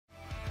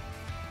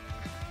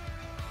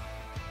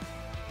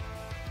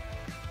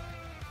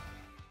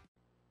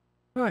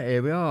Right,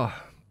 here we are.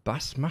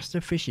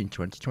 Bassmaster Fishing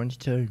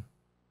 2022.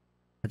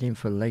 Heading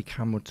for Lake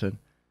Hamilton.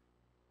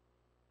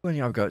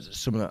 Well, I've got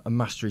a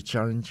mastery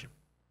challenge. Do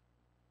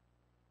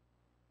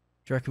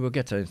you reckon we'll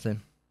get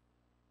anything?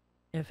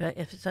 If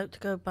it's out to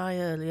go by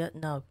earlier,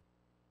 no.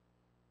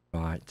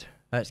 Right,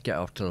 let's get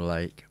off to the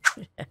lake.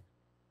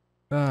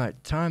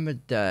 Right, time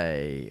of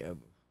day.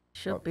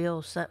 Should be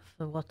all set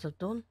for what I've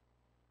done.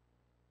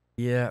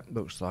 Yeah,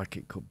 looks like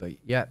it could be.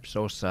 Yep, it's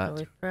all set. So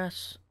we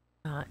press.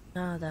 Right,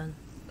 now then.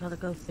 Gotta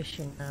go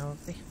fishing now,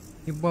 have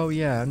we? Well,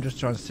 yeah, I'm just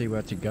trying to see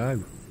where to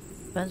go.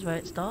 Depends where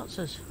it starts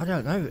us. I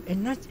don't know.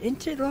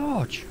 Isn't it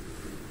large?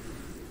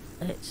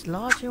 It's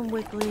large and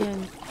wiggly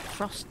and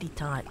frosty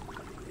type.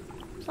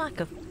 It's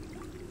like a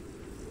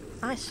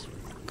ice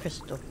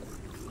crystal.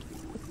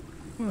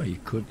 Well, you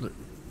could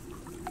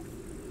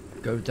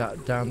go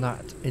down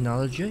that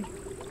analogy.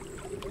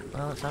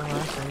 Well, that's how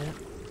I see it.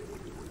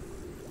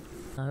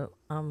 So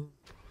I'm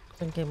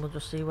thinking we'll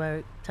just see where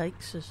it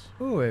takes us.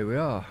 Oh, here we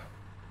are.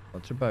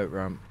 That's a boat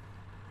ramp.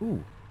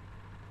 Ooh,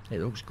 it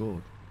looks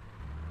good.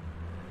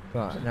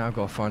 Right, now I've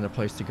got to find a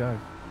place to go.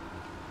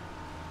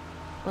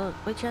 Well,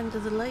 which end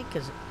of the lake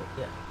is it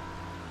put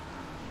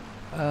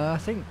yet? I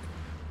think,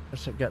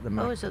 let's get the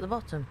map. Oh, it's at the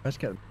bottom. Let's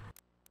get,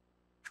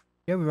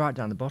 yeah, we're right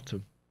down the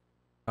bottom.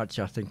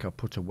 Actually, I think I'll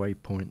put a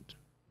waypoint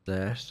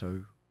there,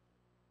 so.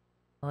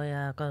 Oh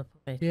yeah, I've got to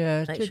put me.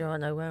 Yeah, make sure I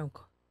know where I'm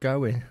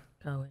going.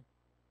 going.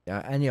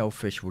 Yeah, any old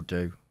fish will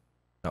do.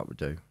 That would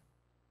do.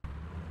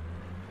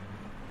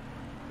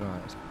 Right,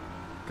 let's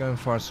go and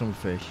find some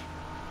fish.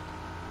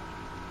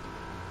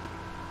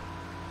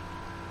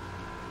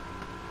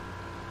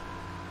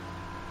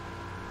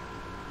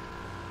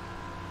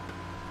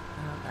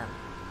 Now then.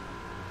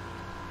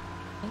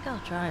 I think I'll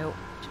try up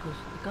because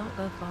we can't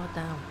go far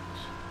down.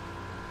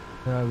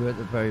 No, we're at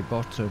the very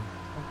bottom.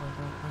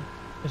 Oh,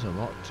 There's a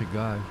lot to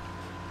go.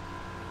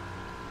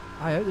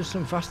 I hope there's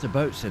some faster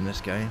boats in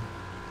this game.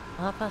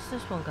 how fast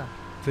this one go?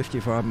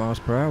 55 miles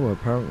per hour,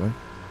 apparently.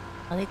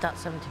 I need that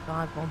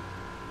 75 one.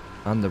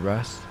 And the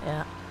rest.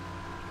 Yeah.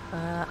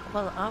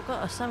 Well, I've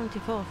got a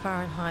 74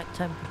 Fahrenheit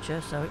temperature,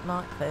 so it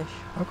might fish.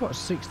 I've got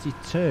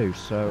 62,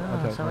 so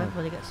I don't so know.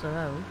 everybody gets their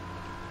own.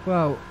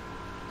 Well,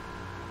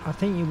 I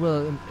think you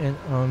will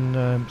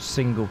on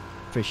single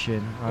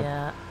fishing.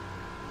 Yeah.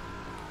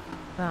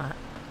 Right.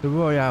 The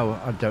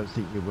Royale, I don't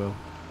think you will.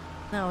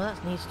 No,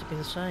 that needs to be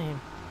the same.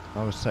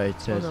 I would say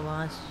it is.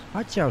 Otherwise.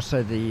 Actually, I would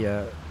say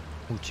the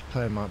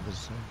multiplayer might be the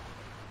same.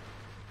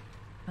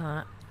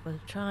 Alright, we'll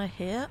try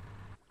here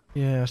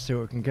Yeah, see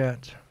what we can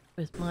get.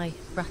 with my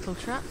rattle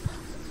trap.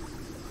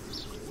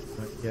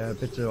 Right, yeah, a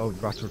bit of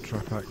old rattle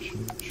trap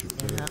action should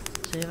do. Yeah,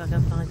 see if I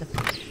can find a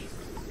fish.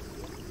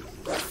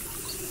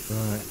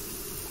 Right.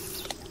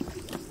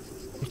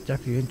 It's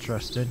definitely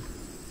interesting.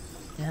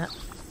 Yeah.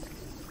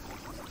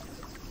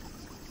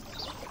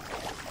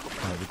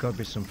 Right, there's got to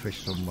be some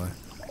fish somewhere.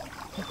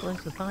 I'm going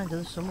to find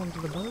there's some under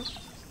the boat.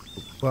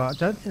 Well, I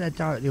don't think they're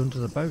directly under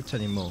the boat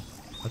anymore.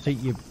 I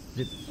think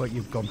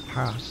you've gone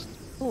past.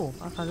 Oh,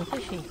 I've had a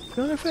fishy. You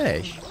want a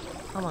fish?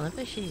 I'm on a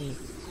fishy.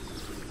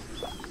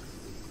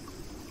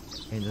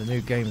 And the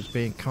new game's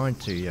being kind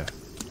to you.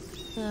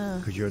 Yeah.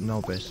 Because you're a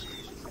novice.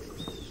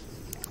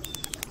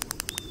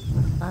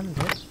 Land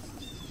it.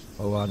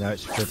 Oh, I know,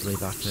 it's fiddly,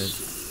 that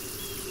is.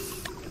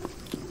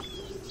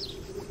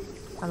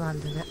 I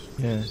landed it.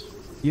 Yeah.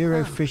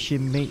 Euro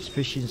fishing meets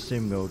fishing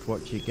sim world.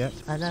 What do you get?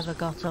 I never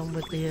got on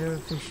with the Euro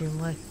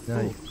fishing way. No.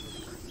 Ooh,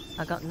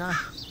 I got a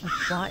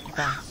white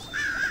bass.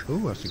 Oh,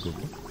 that's a good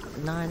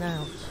one. 9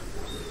 ounce.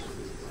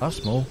 That's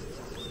small.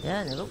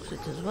 Yeah, and it looks it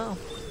as well.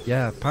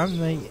 Yeah,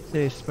 apparently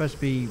they're supposed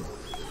to be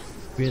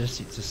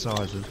realistic to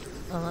sizes.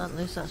 Well, at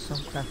least that's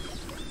something.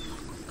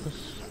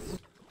 Cause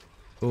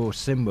Oh,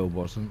 sim world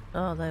wasn't.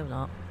 oh, they're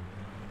not.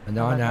 A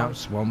 9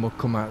 ounce one will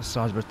come out the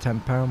size of a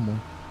 £10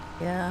 one.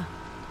 Yeah.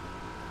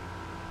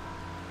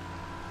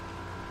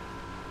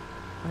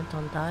 Went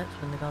on diets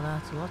when they got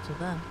out a lot of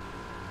them.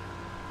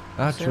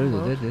 That's Sim true, they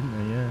world. did,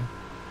 didn't they? Yeah.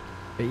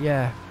 But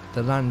yeah,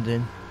 the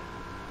landing.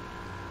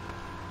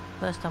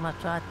 First time I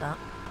tried that,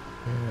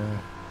 Yeah.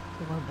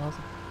 it won't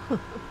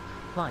bother.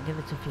 Might give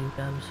it a few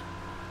goes.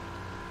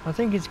 I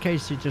think it's a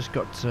case you just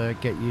got to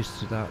get used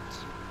to that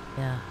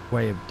Yeah.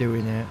 way of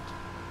doing it.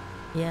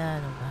 Yeah,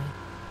 in a way.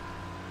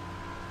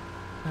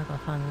 I've got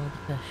to find another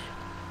fish.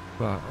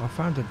 But I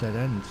found a dead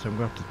end, so I'm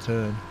going to have to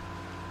turn.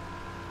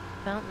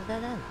 Found the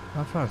dead end.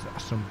 I found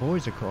some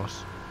boys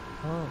across.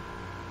 Oh,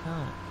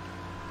 right.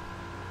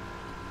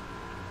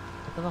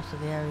 At the bottom of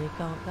the area you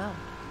can't go.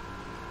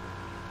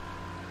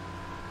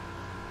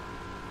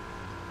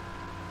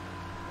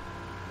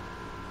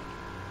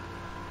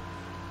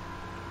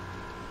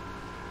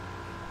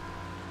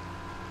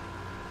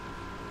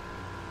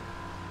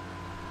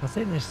 I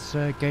think this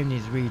game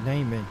needs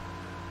renaming.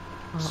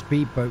 What?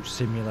 Speedboat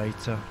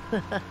Simulator.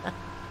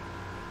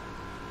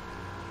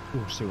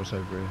 Oh, see what's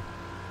over here.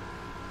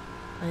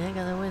 I ain't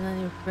gonna win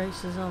any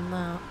races on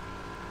that.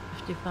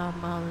 55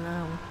 miles an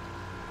hour.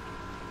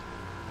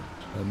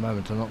 At the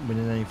moment, I'm not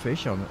winning any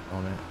fish on it.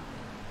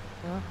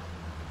 Yeah.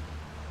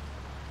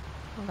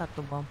 I've had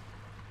the one.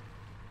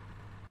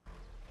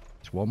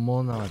 It's one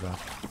more now, Dad.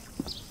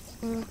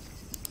 Mm.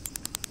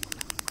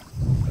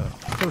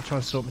 I'm still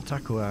trying to sort my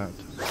tackle out.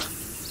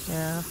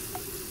 Yeah.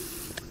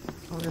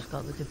 I've just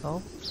got the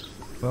default.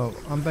 Well,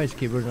 I'm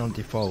basically running on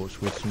defaults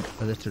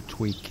with a little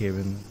tweak here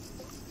and...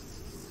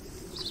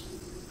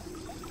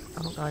 I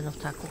haven't got enough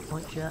tackle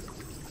points yet.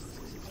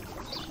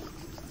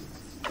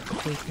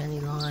 Tweak any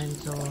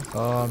lines or...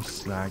 Oh, I'm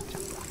snagged.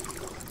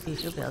 You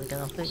should be able to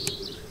get off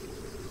it.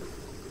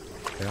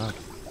 Yeah.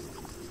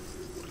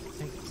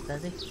 Take it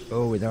steady.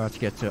 Oh, we know how to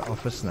get to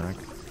off a snag.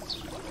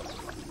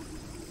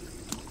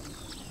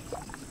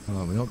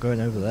 Oh, we're not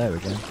going over there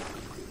again.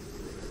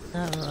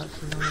 No,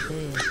 that's an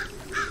idea.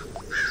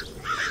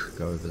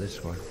 Go over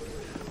this way.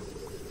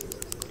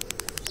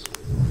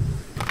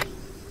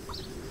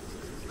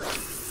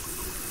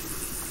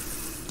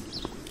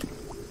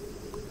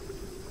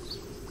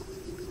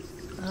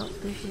 Oh,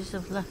 fishes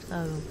have left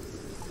home.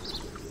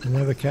 They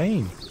never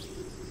came.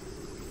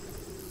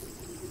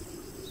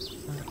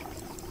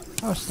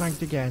 Oh,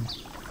 snagged again.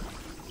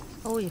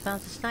 Oh, you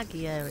found the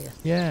snaggy area.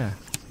 Yeah.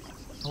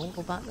 I'll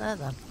go back there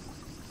then.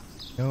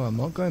 No, I'm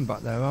not going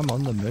back there. I'm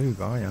on the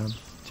move, I am.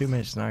 2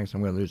 minute snags,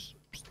 I'm going to lose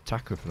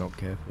tackle if I'm not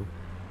careful.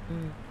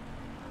 Mm.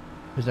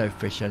 There's no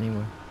fish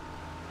anywhere.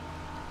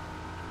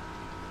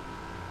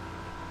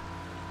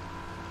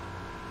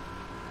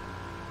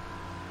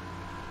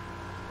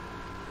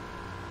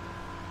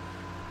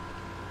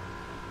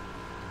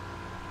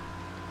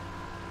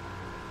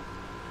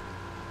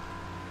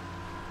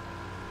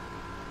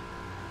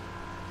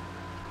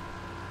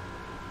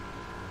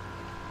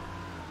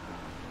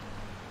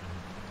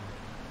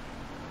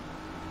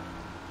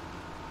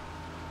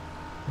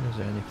 Is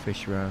there any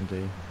fish around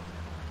here?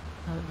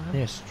 I don't know.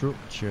 Near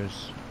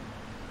structures.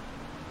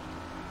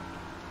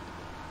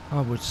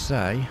 I would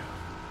say.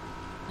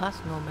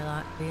 That's normally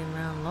like being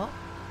around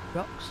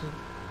rocks and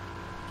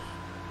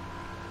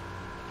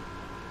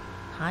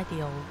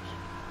hidey holes.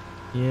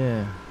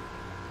 Yeah.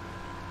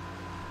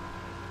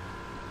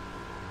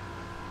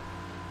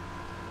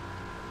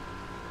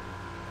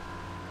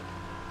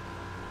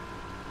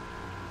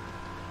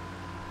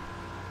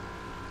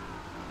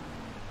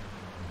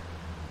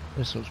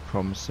 This looks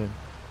promising.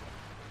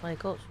 Well, you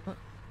got some.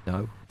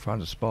 No,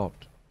 found a spot.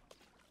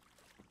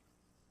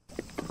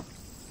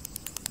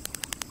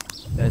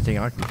 The only thing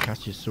I can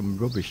catch is some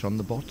rubbish on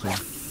the bottom.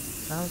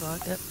 Sounds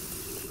like it.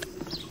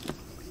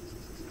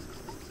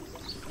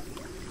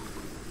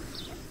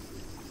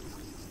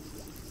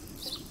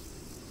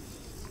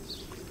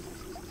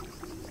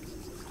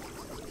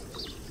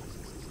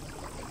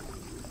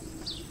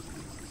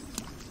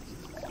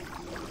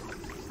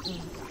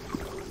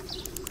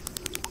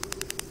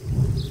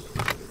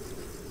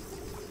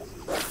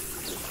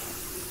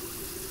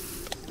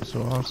 That's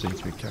all I seem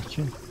to be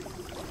catching.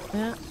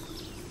 Yeah.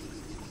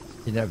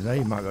 You never know,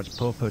 you might got to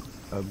pull up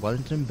a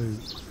Wellington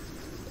boot.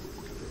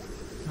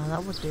 Oh,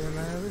 that would be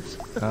hilarious.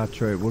 Ah,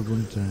 true, it would,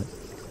 wouldn't it?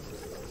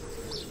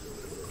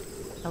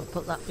 Haven't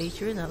put that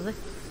feature in, have they?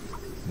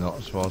 Not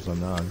as far as I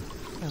know.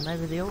 Well,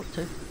 maybe they ought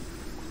to.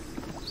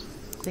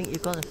 Think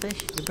you've got a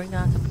fish, you bring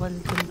out a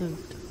Wellington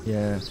boot.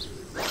 Yeah.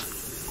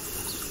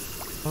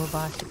 Or a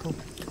bicycle.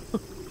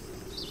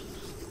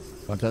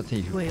 I don't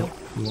think you Wheel.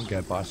 won't get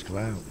a bicycle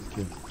out, would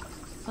you?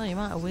 Oh, you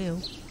might have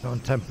wheel. Not on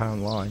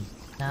 £10 line.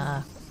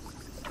 Nah.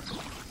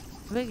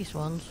 The biggest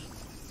ones.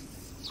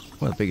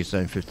 Well, the biggest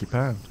only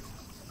 £50.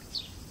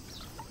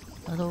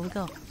 That's all we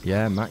got.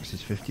 Yeah, max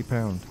is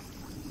 £50.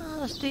 Oh,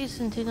 that's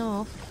decent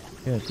enough.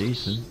 Yeah,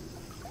 decent.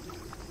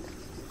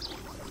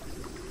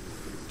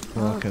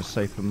 Well, I can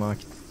say for my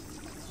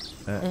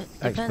Depending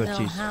on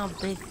expertise. how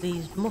big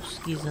these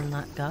muskies and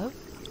that go,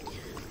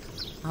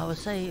 I would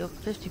say up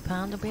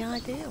 £50 would be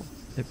ideal.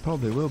 It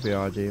probably will be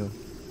ideal.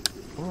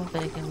 Or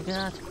big, and we get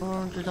out to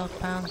 400 odd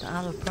pounds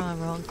out of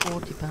primer on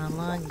 £40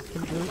 line, you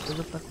can do it with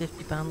up a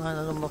 £50 line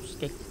on a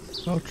muskie.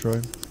 Oh,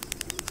 true.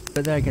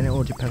 But then again, it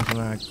all depends on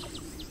how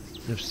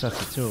they've set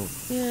it up.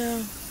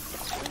 Yeah.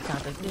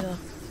 Not a big deal.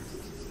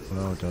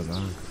 Well, I don't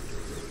know.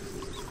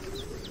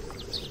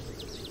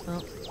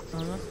 Well,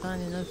 I'm not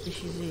finding no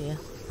fishes here.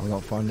 I'm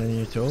not finding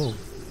any at all.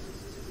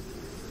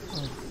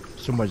 Oh.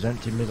 Somebody's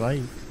emptied me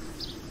lake.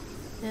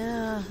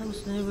 Yeah, I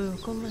must have knew we were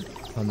coming.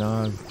 I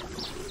know.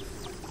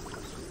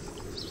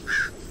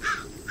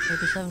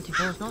 Maybe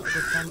 74's not a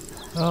good temp.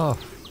 Oh,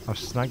 I've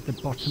snagged the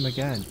bottom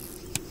again.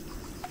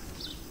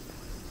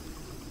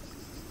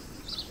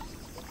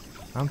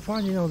 I'm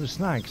finding all the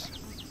snags.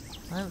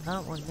 I haven't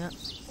found one yet.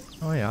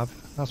 Oh, I have.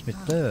 That's my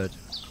third.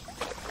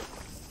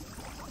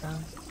 Oh.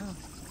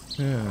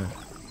 Yeah.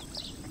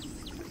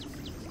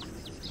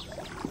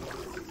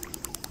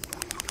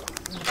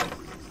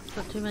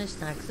 Got too many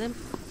snags in.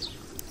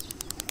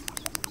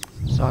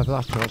 So I've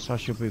asked what I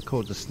should be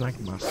called the Snag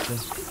Master.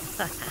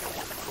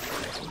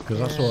 Because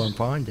that's all I'm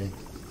finding.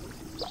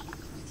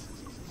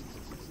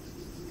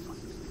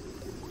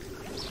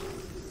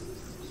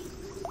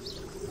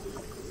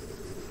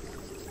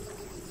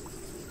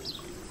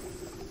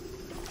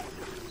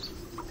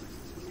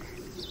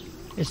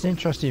 It's an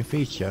interesting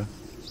feature.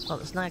 What,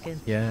 the snagging?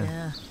 Yeah.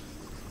 Yeah.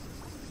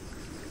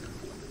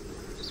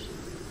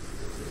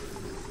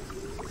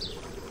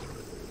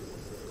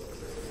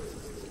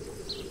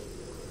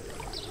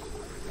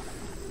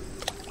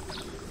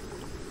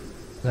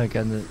 Then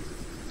again,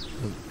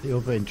 the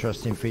other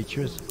interesting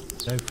feature is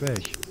no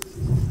fish.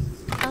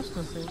 That's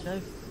nothing,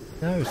 no.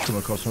 No, it's come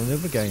across one of the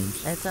other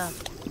games. It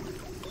has.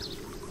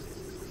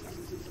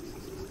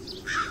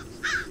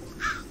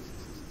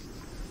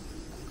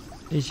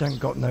 These ain't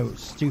got no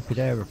stupid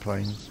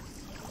aeroplanes.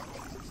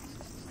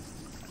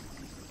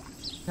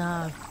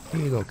 No.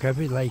 You look,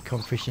 every lake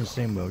on Fishing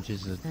Sim World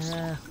is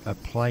a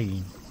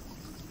plane.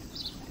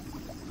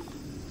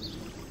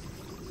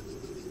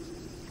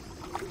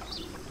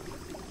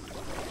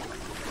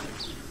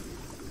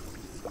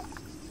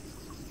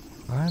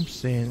 I am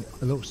seeing,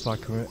 it looks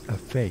like a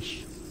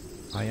fish.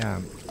 I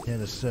am, near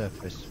the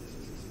surface.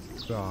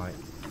 Right.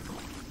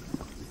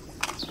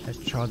 Let's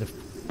try the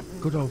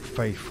good old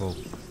faithful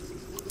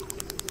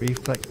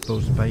reflex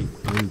buzzbait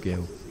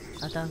bluegill.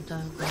 I don't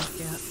like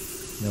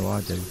it. No,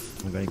 I do.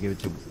 I'm going to give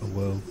it a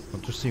whirl.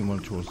 I've just seen one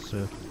towards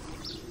the surface.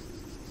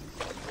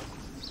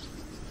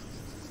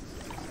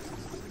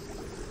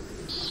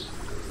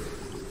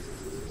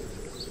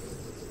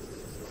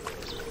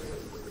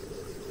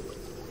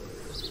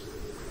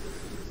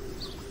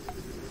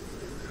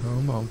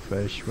 Come on,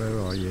 fish, where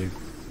are you?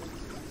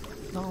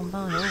 Not on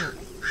my hook.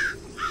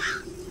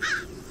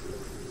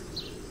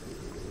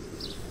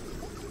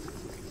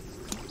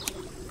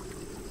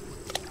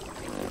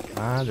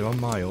 Ah, they're on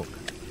my hook.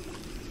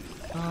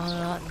 Oh,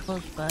 I like the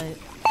buzzbait.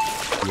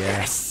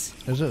 Yes!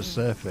 There's at the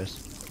surface.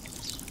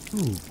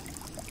 Ooh.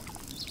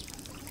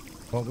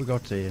 What we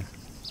got here?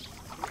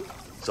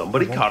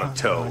 Somebody caught a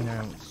toad.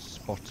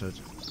 Spotted.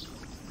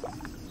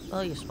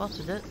 Oh, you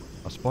spotted it.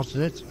 I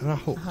spotted it and I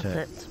hooked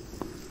it.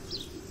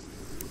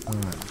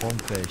 Alright, one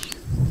fish.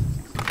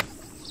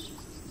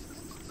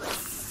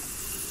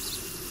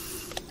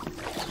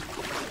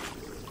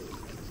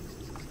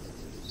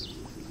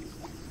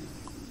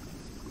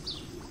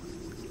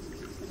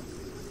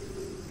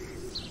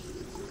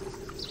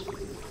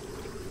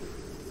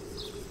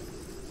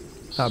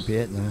 That'd be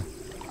it now.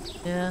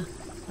 Yeah,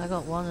 I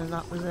got one and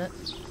that was it.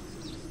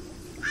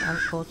 I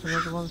haven't caught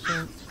another one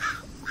since.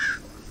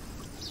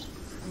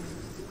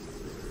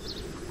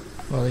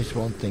 Well, at least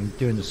one thing,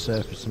 doing the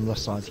surface and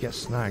less likely to get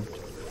snagged.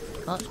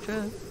 That's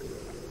true.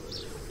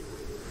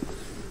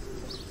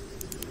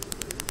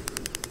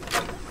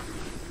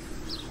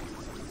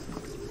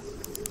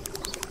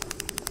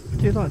 I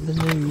do like the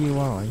new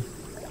UI.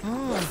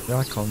 Mm. The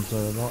icons are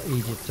a lot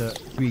easier to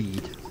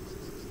read,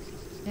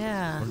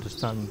 Yeah.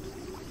 understand.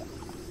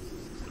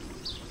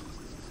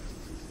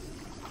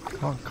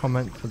 Can't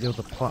comment for the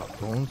other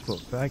platforms, but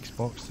for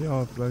Xbox they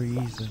are very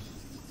easy.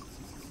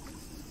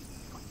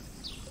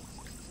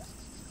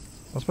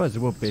 I suppose it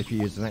would be if you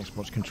used an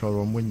Xbox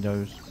controller on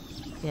Windows.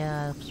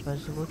 Yeah, I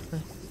suppose it would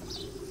be.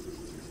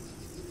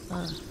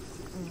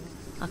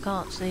 I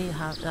can't see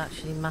how to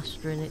actually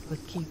mastering it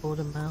with keyboard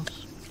and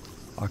mouse.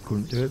 I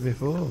couldn't do it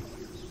before.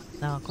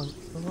 No, I couldn't.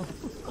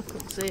 I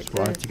couldn't see it. That's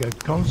why I had to go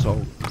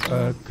console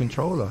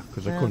controller,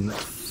 because I Yeah. couldn't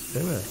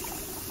do it.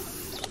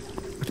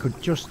 I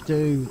could just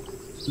do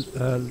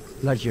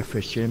leisure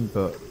fishing,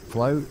 but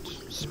float,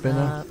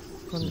 spinner, No,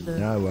 couldn't do it.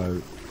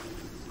 no.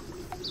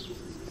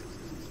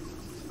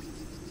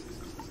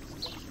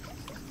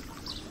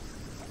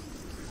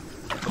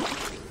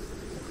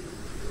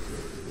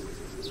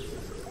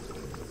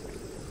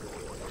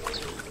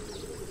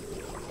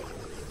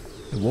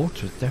 The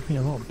water is definitely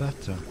a lot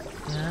better.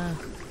 Yeah.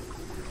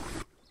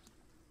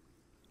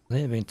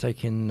 They've been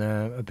taking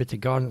a bit of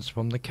guidance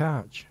from the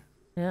catch.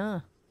 Yeah.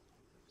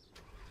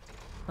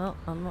 Well,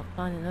 I'm not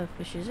finding no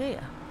fishes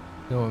here.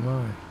 No am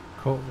I.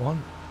 Caught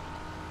one,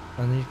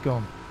 and he's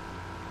gone.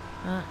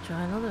 Right,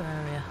 try another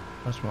area.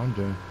 That's what I'm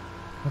doing.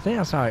 I think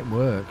that's how it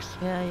works.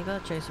 Yeah, you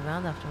gotta chase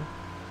around after them.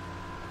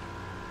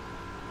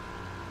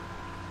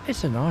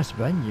 It's a nice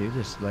venue,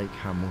 this Lake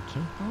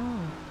Hamilton. Oh.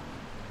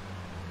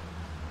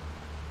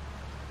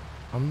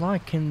 I'm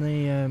liking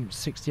the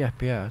 60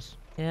 FPS.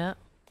 Yeah.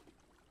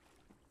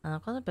 And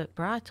I've got a bit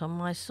bright on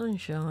my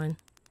sunshine.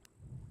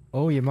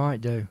 Oh, you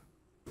might do.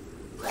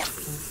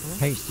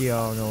 Mm-hmm.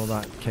 HDR and all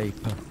that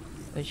caper.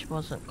 Which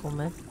wasn't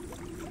coming.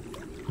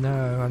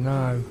 No, I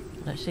know.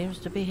 It seems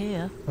to be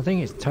here. I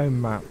think it's tone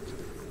mapped.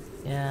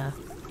 Yeah.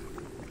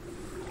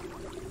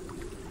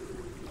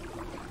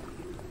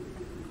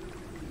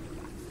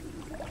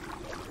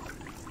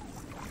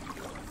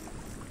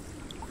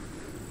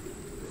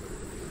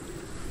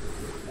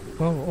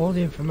 Well, all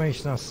the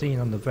information I've seen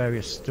on the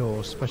various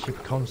stores, especially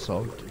for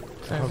console,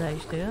 Says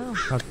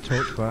HDR. I've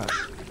talked about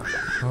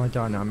high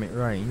dynamic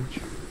range.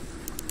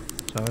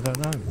 So I don't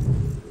know.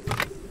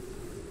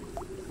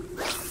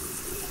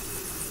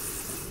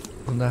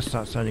 Unless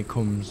that's only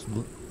comes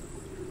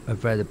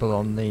available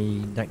on the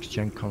next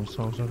gen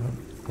consoles, I don't.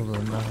 Other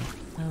than that.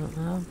 I don't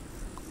know.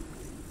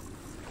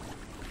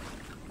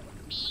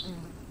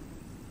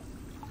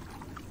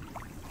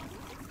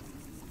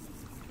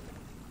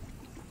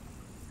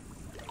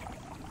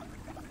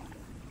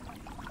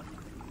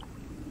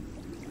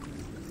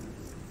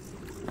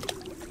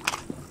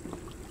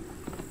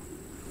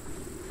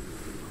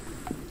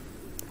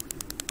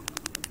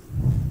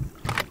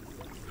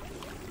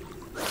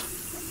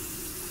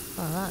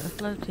 I like the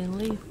floating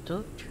leaf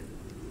touch.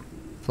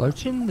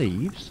 Floating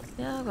leaves?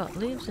 Yeah, I've got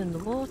leaves in the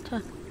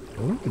water.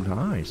 Oh,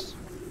 nice.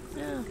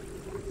 Yeah.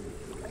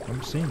 I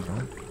haven't seen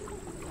that.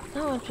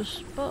 No, I just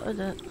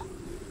spotted it.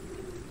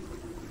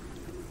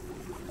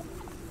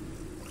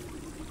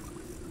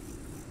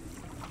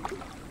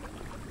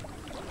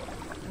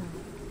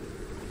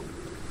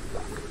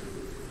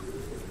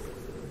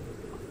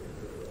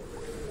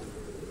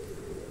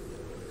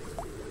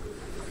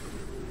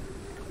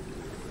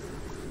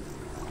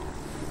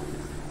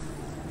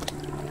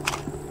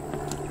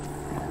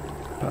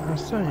 But I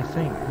certainly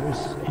think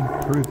there's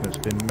improvements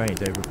been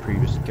made over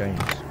previous games.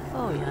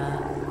 Oh yeah.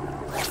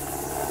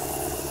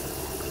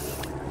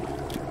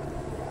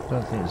 I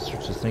don't think there's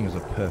such a thing as a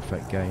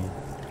perfect game.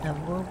 Never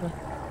will be.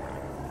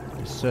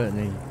 There's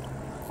certainly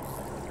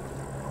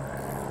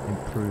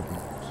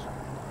improvements.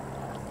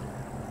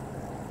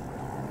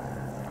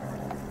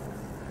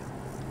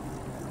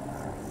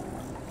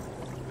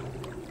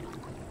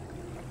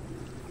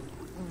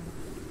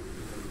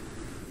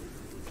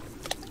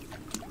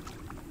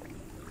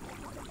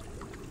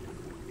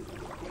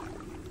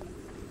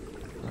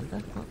 I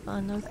don't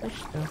find no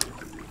fish though.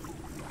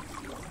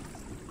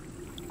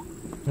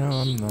 No,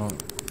 I'm not.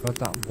 Got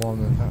that one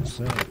and that's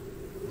it.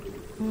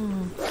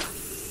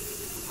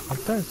 I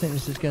don't think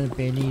this is going to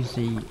be an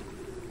easy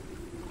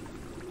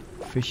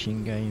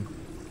fishing game.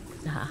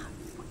 Nah.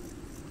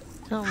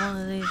 It's not one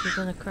of these you're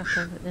going to crack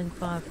over in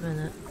 5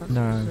 minutes. That's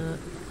No. for certain.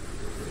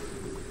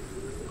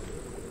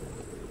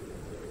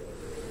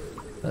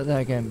 But then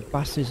again,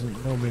 bass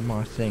isn't normally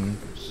my thing,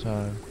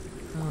 so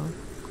Oh,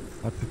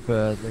 I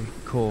prefer the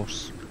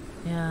course.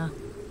 yeah.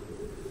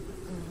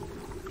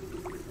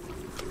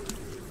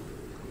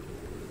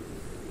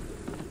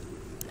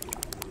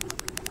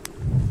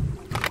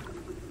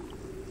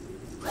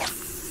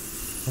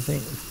 I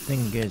think the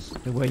thing is,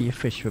 the way you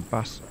fish for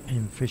bass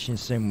in Fishing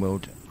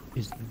SimWorld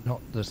is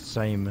not the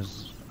same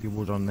as you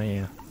would on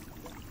here.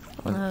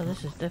 Oh no,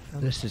 this is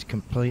different. This is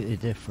completely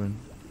different.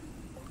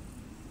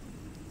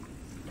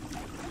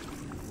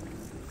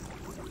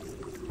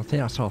 I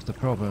think that's half the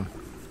problem.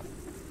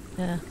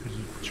 Yeah. 'Cause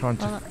you're trying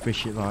to Well,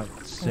 fish it like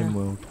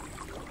SimWorld.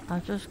 I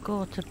just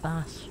go to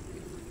bass.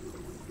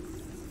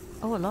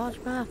 Oh, a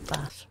largemouth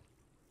bass.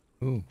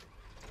 Ooh.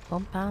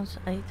 £1,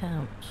 8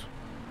 ounce.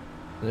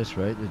 At this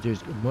rate,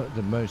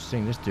 the most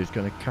thing this dude's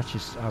going to catch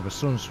is either a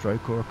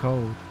sunstroke or a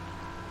cold.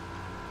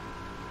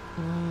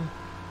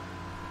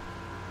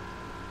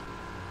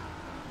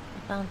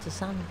 Down to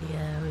sandy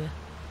area.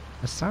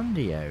 A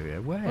sandy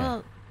area?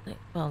 Where?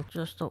 Well,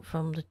 just up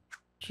from the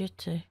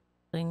jetty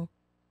thing.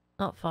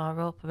 Not far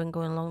up. I've been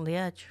going along the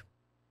edge.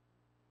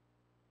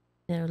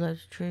 Near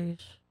loads of trees.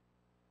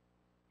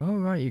 Oh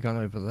right, you're gone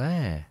over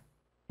there.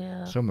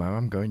 Yeah. Somehow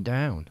I'm going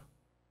down.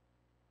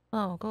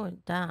 Oh, I'm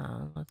going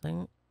down, I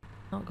think.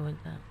 Not going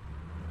down.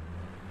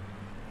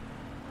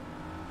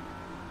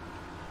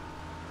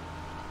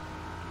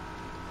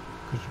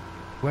 Because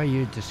where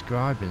you're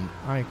describing,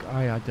 I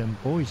had them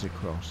buoys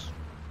across.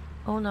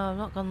 Oh no, I've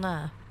not gone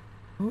there.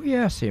 Oh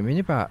yeah, I see him in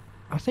about.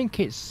 I think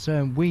it's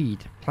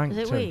weed, plankton.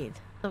 Is it weed?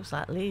 Looks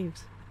like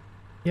leaves.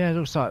 Yeah, it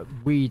looks like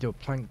weed or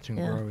plankton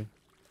Yeah. growing.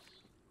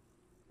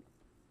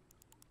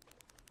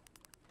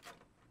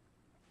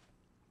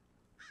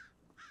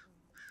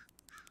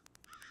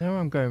 Now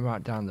I'm going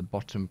right down the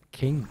bottom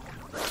kink.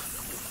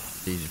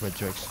 Easy way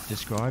to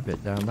describe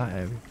it down that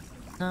area.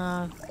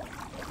 No.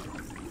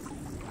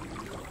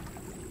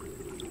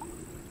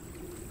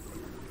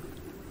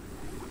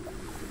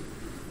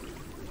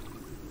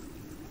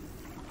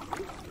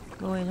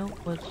 Going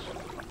upwards.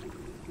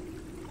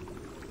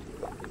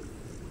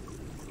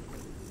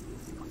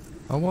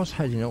 I was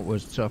heading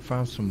upwards till I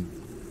found some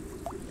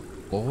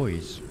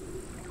buoys.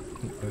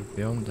 Couldn't go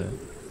beyond it.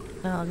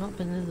 No, I've not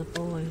been in the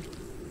boys.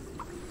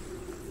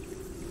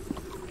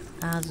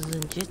 Houses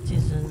and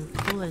jitties and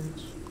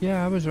pullings.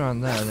 Yeah, I was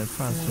around there and then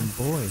found Yeah.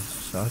 some buoys.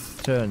 So I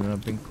turned and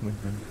I've been coming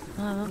down.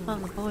 No, I've not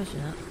found the boys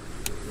yet.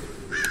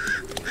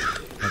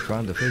 I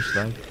found a fish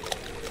though.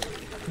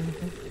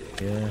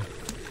 Yeah.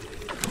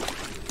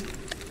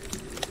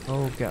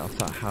 Oh, get off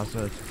that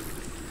hazard.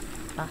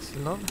 Bass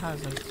love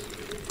hazards.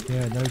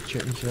 Yeah, no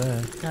change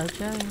there. No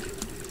change.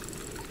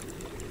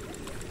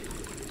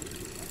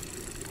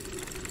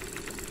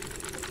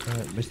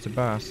 Mr.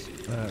 Bass,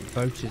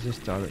 boat is this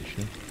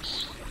direction.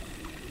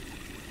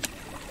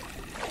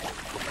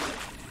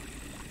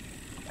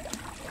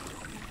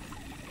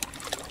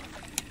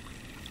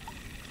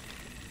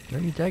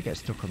 Don't you dare get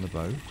stuck on the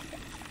boat.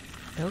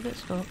 He'll get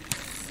stuck.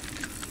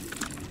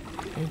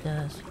 He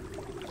does.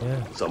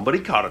 Yeah. Somebody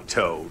caught a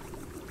toad.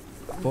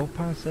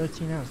 £4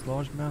 13 ounce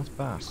largemouth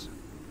bass.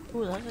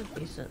 Oh, that's a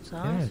decent Yeah,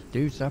 size.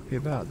 dude's happy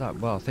about that.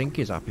 Well, I think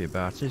he's happy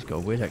about it. He's got a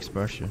weird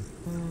expression.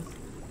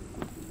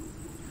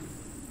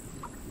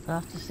 I'll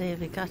have to see if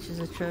he catches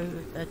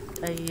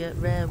a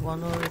rare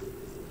one or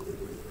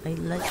a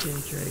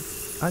legendary.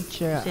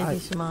 Actually, See if he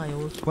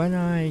smiles. when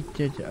I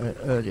did an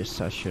earlier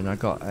session, I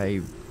got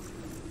a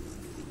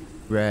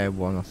rare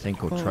one, I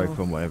think, or trophy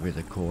one, whatever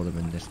they call them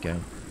in this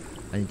game.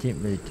 And he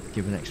didn't really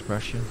give an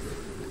expression.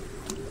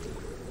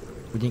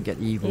 We didn't get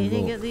the evil You look.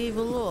 didn't get the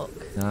evil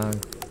look? No. Oh,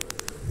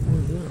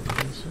 you don't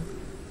think so.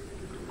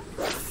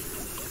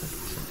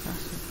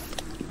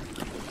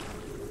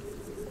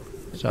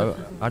 So,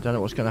 I don't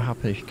know what's going to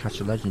happen if you catch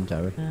a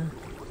legendary. Yeah.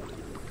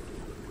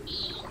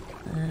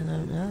 I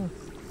don't know.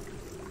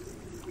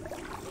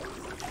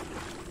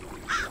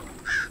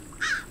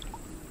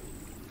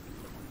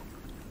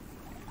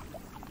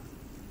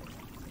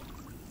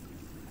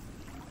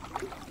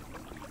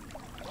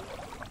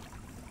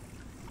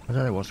 I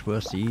don't know what's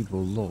worse, the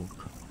evil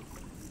look.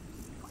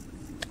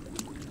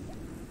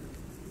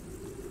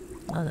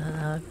 I don't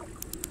know.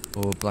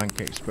 Or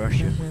blank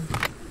expression.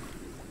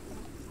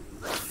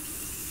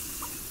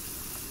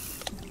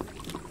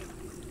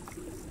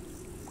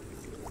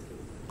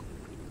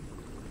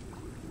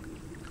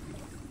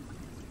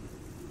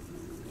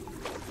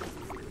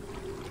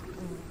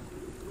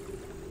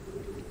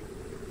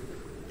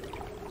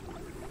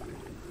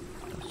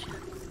 Gotcha.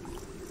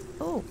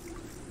 Oh.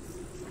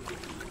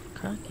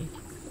 Crikey.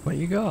 What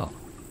you got?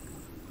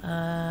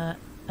 A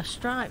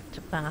striped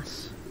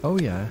bass. Oh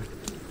yeah.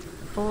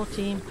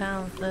 £14,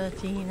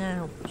 13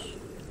 ounce.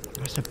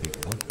 That's a big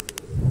one.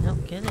 No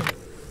kidding.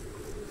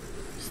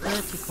 It's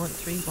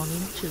 30.31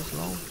 inches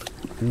long.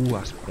 Ooh,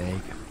 that's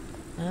big.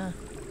 Yeah.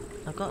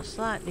 I've got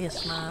slightly a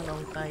smile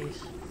on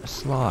face. A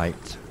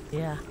slight.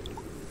 Yeah.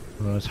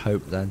 Well, let's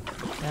hope then.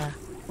 Yeah.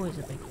 Always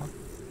a big one.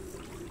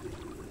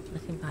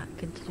 Looking back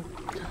into the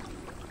water.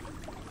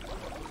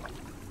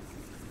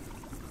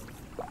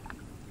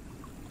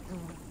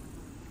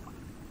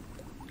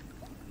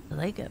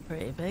 They get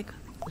pretty big.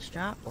 The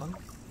strap one.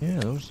 Yeah,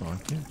 looks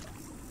like it.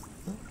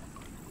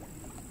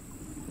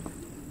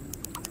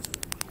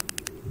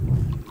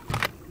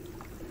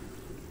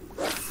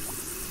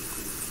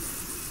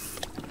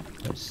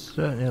 It's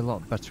certainly a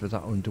lot better with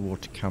that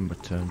underwater camera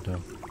turned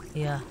on.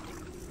 Yeah.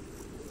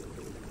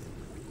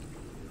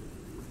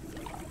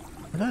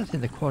 I don't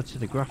think the quality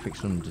of the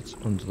graphics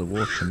under the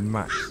water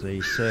match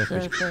the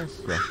surface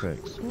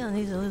graphics. I think it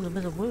needs a little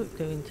bit of work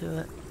doing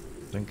to it.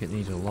 I think it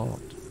needs a lot.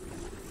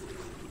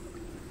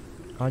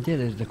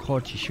 Ideally, the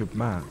quality should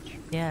match.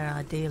 Yeah,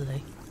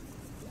 ideally.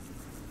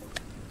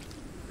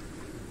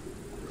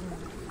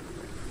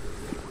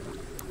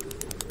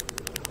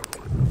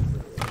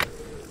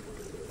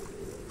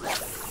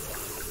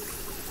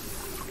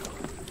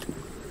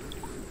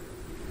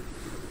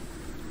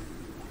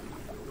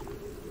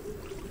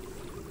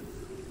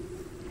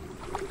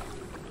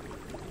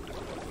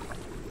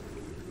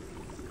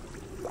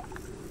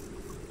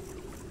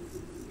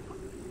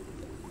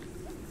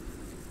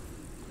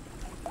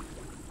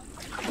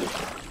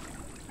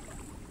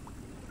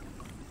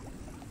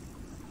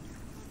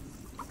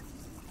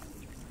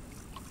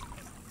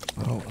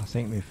 Oh, I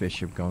think my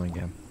fish have gone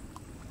again.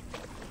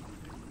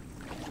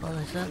 Well,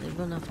 they certainly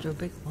run after a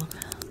big one.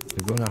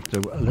 They've gone after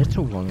a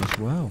little one as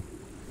well.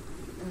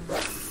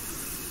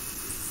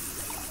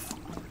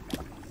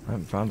 I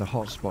haven't found a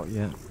hot spot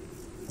yet.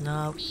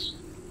 No.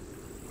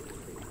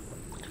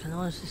 I can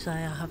honestly say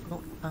I have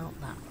not found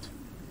that.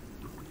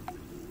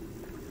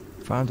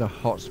 Found a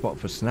hot spot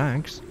for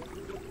snags.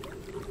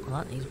 Well,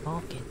 that needs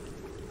marking.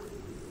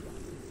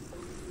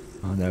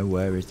 I know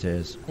where it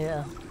is.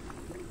 Yeah.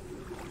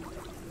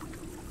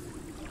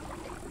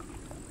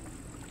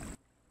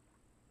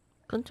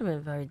 Couldn't have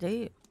been very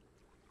deep.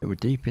 It was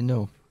deep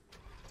enough.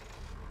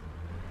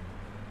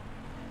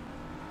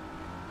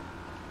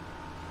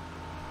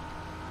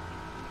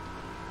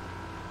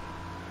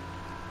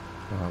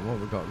 Right, what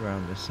we got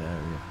around this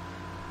area?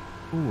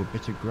 Ooh, a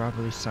bit of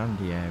gravelly,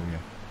 sandy area.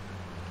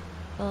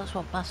 Well, that's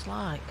what bass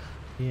like.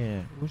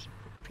 Yeah, was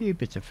a few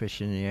bits of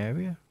fish in the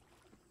area.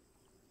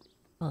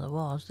 Well, there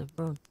was. They've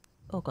run.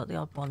 Oh, got the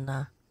odd one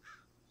there.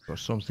 Got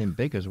something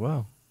big as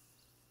well.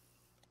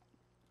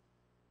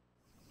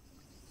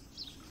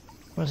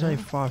 I say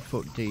 5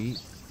 foot deep,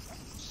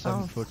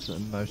 7 foot at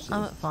most.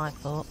 I'm at 5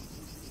 foot.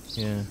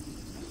 Yeah.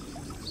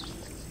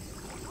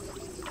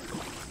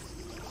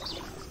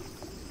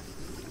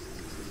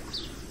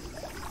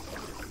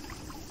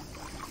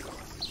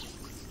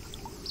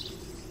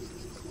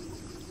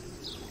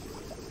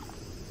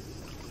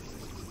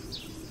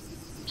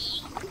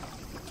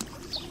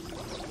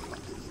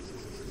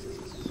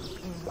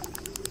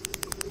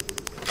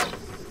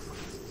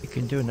 You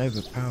can do an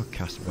overpower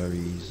cast very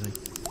easy.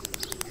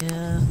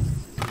 Yeah.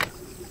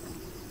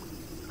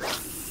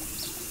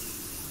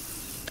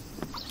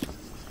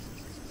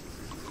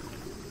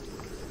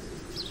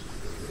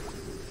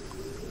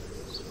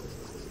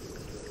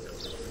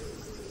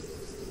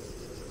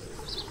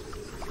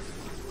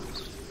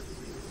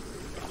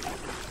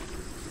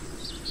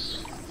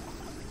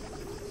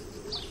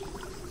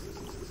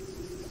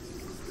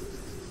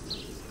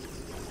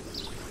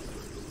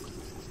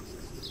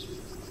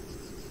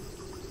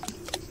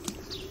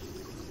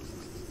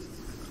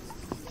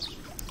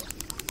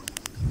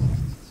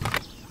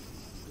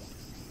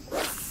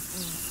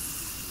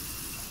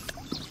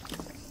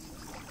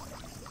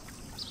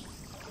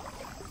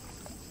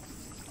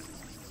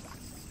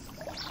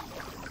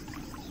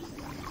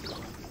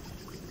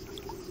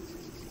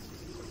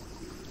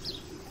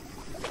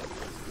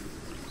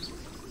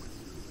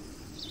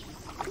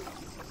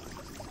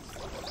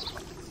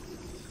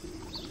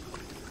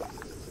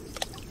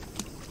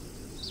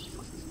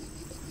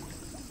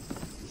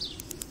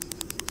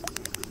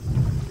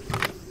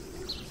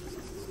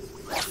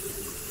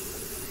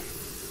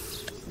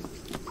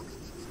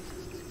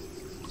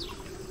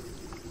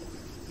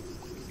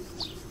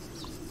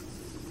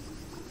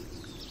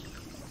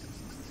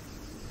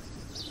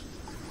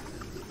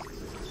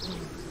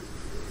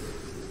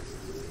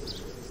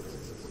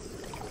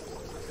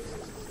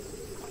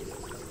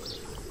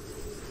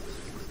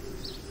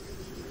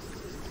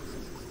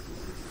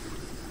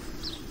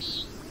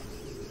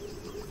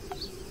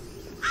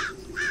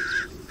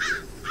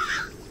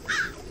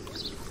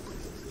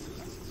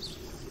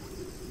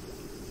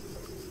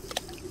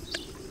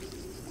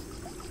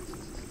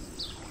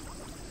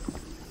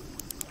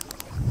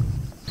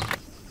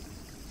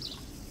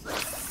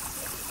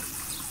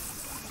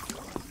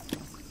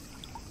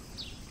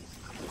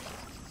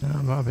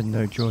 I've been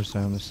no joys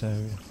down this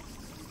area.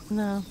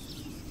 No.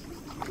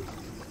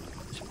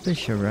 There's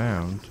fish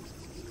around.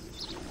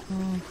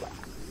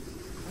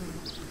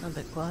 A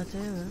bit quiet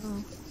here, isn't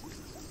it?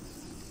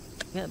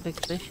 Get a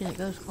big fish and it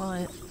goes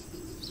quiet.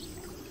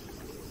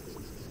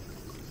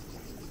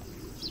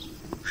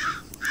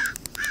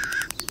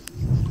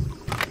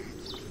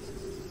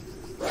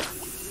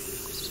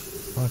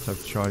 Might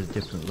have tried a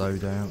different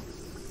loadout.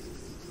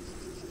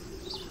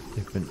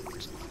 Different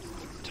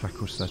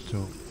tackle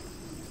setup.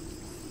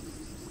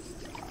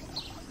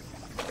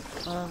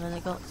 Well, I've only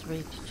got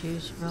 3 to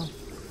choose from.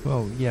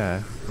 Well,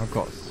 yeah, I've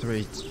got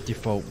 3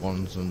 default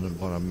ones and the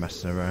one I'm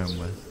messing around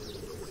with.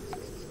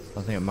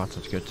 I think I might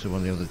have to go to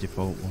one of the other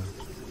default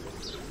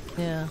ones.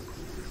 Yeah.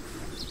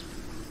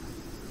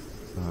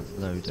 Right,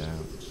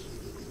 loadouts.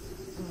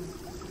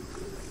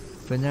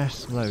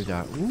 Finesse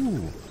loadout.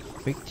 Ooh,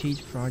 big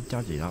teeth fried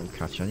daddy. That will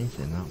catch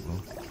anything, that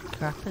will.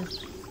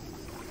 Crappers.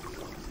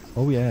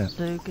 Oh yeah.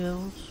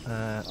 Bluegills.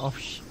 I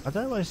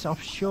don't know what this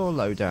offshore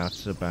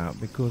loadout's about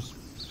because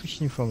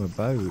fishing from a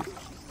boat.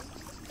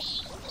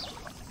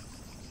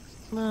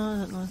 No, I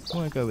don't know. I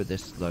want to go with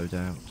this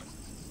loadout.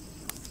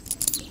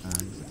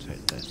 And we'll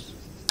take this.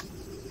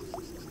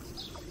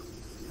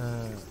 Right, I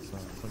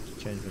want to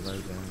change the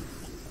loadout.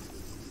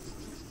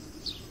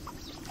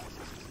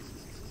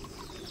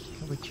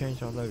 Have we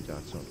changed our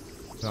loadout up?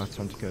 Right,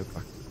 time to go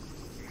back.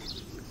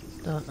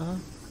 Don't know.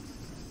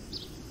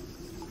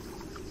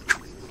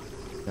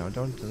 No,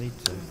 don't delete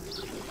it.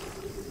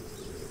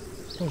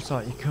 Looks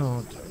like you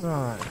can't.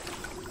 Right.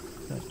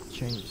 Let's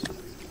change.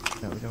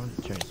 No, we don't want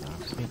to change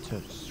that. We need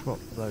to swap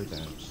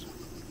loadouts.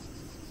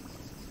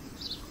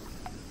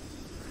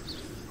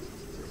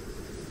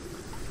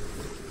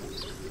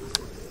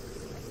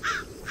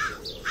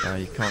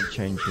 You can't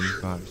change them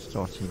by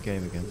starting your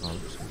game again,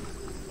 Alex.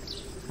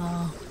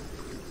 Oh.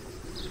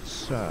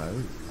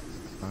 So,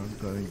 I'm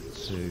going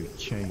to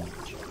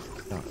change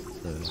that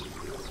there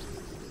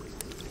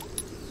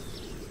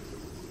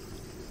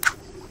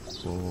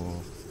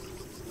for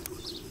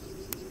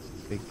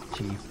big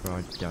tea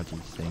fried daddy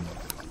thing.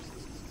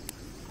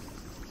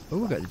 Oh,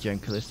 we've got the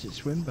Genkilistic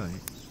swim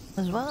bait.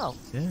 As well?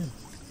 Yeah.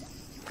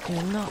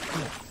 You're not.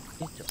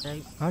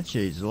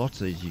 Actually, there's a lot of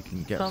these you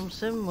can get from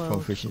SimWorld.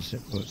 From fishing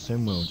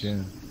SimWorld,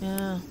 yeah.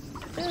 Yeah. I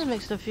think they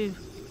mixed a few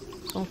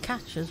on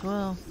catch as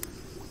well.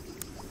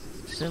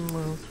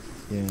 SimWorld.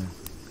 Yeah.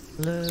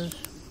 Lures.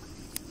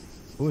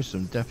 Oh,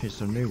 definitely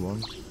some new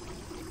ones.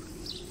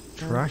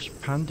 Trash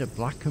Panda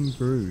Black and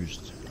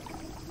Bruised.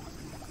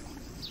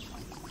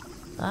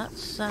 That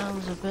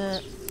sounds a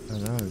bit... I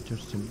know,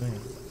 just to me.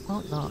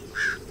 What not?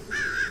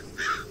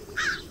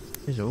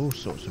 There's all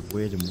sorts of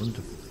weird and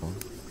wonderful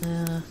ones.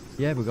 Yeah.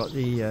 Yeah, we got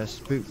the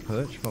spook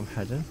perch from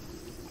Hedden.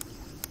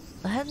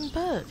 The Hedden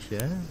perch?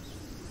 Yeah.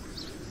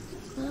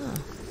 Ah.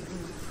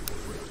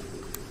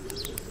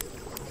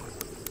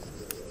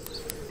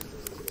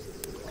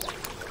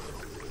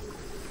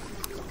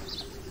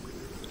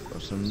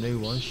 Got some new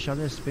ones.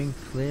 Shadow Spin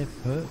Clear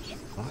Perch.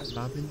 Light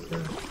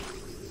Lavender.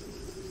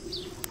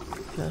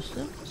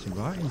 Interesting. Some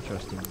right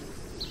interesting.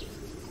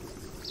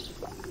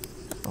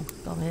 Oh,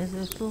 got here's a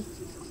little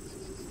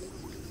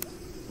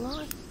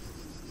line.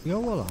 You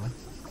got walleye?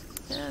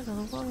 Yeah, I got a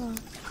walleye.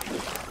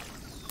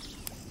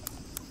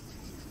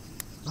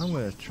 I'm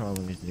going to try one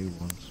of these new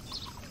ones.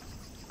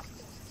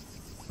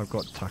 I've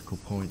got tackle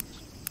points.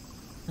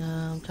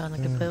 I'm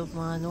trying to build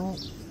mine up.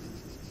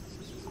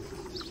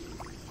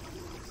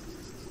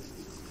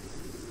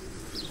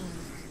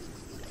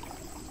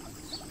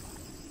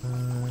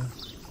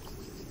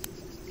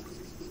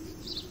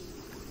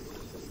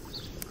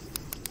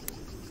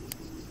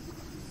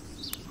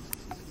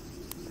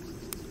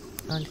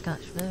 Trying to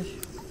catch fish.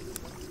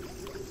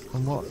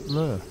 And what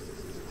lure?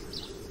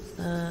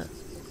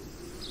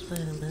 Wait a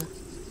minute.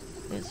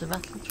 It's a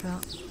rattle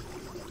trap.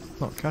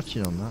 Not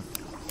catching on that.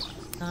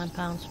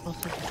 £9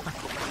 spotted.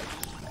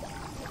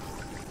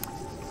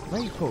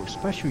 Lake Fork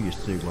Special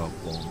used to do well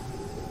for me.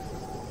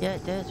 Yeah,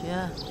 it did,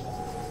 yeah.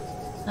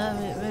 No,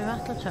 the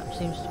rattle trap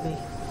seems to be...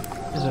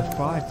 There's a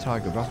 5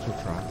 tiger rattle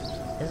trap.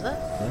 Is there?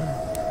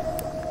 Yeah.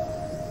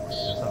 Is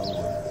that all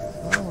right?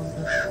 I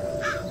wonder.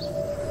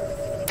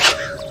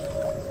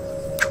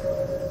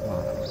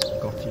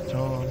 Right, got it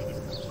on.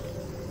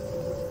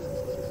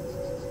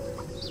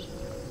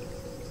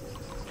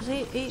 Because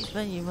each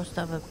venue must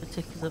have a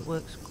particular that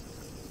works...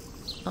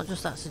 Not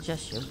just that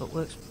suggestion, but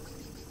works...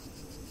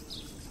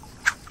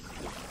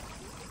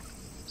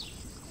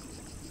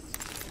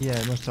 Yeah,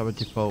 it must have a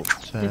default.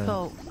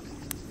 Default.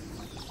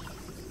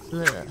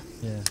 Lure.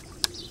 Yeah.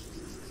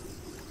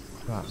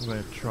 Right, I'm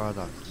going to try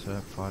that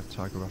 5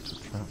 tiger rattle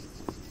trap.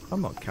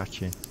 I'm not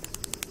catching.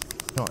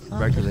 Not I'm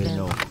regularly just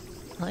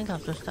enough. I think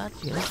I've just had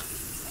you.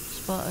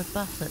 Spotted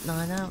bass at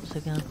 9 ounce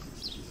again.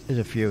 There's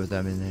a few of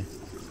them in there.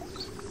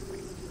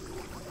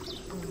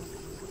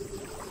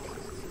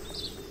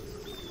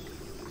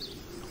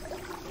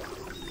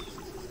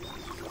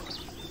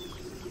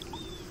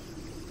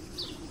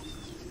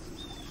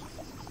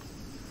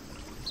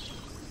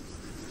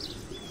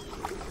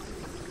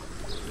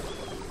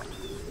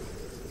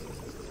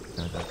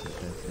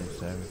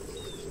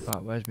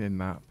 Right, where's my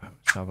map?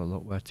 Let's have a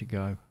look where to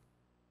go.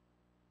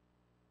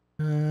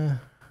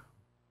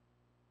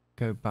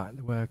 Go back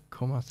to where I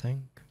come, I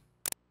think.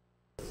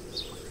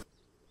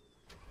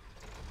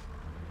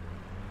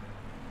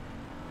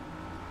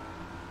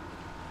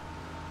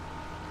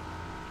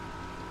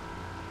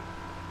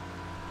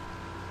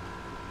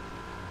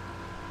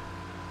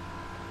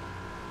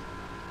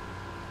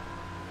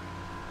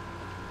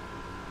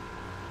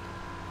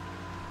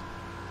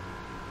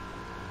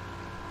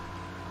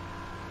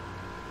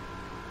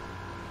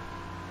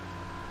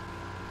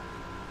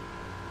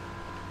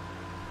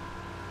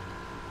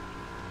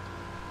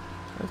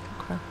 A little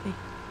crappy,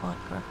 quite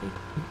crappy.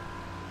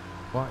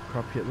 White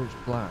crappy, it looks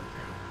black.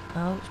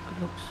 No,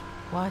 it looks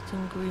white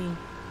and green.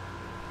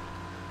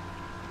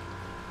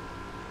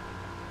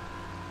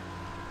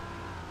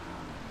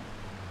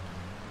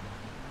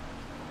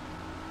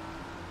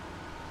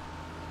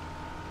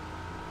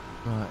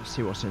 Right, let's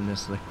see what's in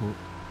this little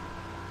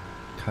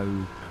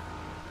cove.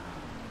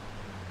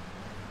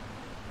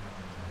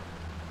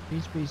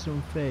 Needs to be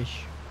some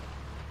fish.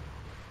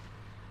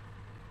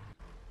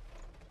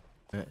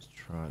 Let's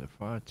try the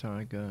fire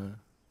tiger.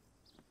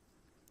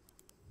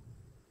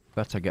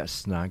 Bet I get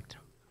snagged.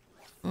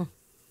 Mm.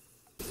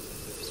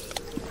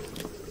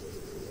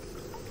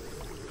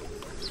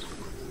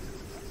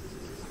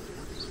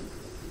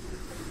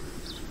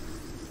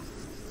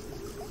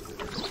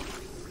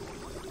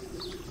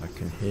 I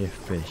can hear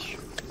fish.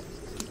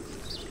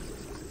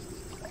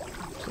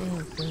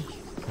 Seeing fish.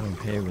 Oh, I'm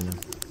hearing them.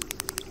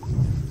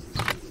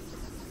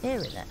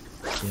 Hearing it?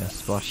 Yeah,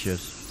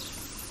 splashes.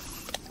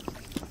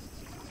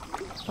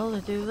 Oh,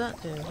 they do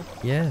that, do they?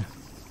 Yeah.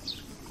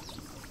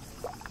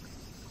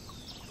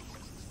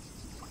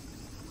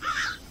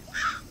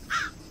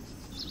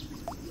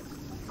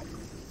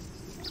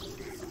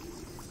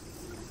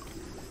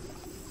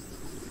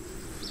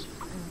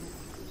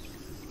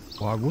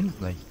 Why wouldn't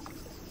they?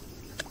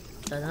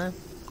 Don't know.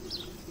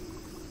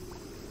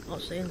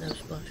 Not seeing those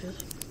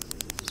splashes.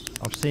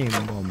 I've seen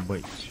one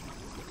which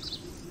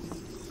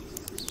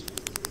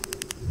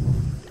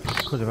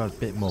could have had a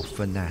bit more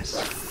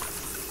finesse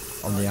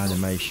on the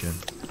animation.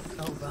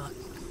 Oh, right.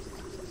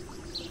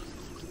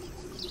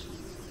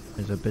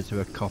 There's a bit of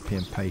a copy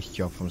and paste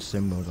job from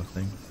SimWorld, I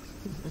think.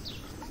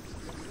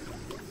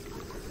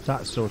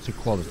 That sort of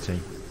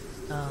quality.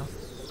 Oh.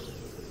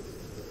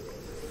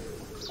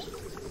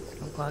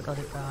 Not quite got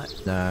it right.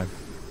 No.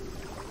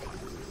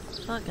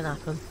 That can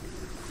happen.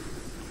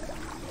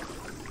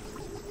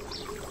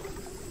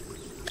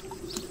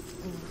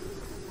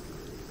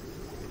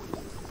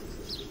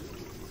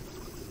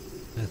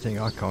 The thing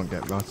I can't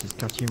get right is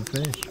catching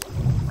fish.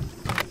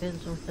 Getting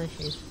some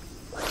fishes.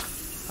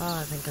 Oh,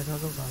 I think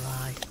another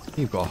walleye.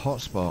 You've got a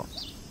hot spot.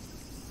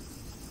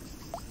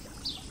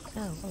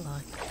 Yeah,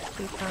 walleye.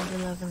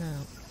 £2.11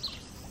 out.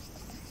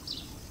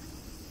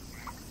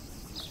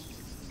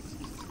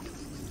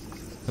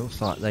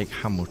 Looks like Lake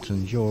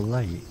Hamilton's your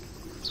lake.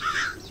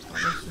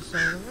 Not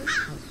necessarily.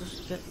 I'll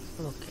just get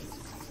looking.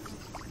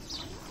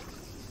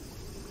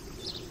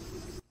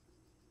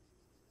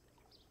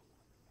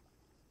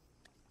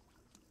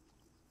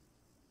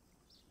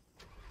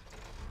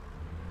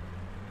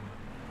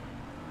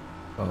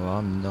 Oh,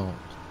 I'm not.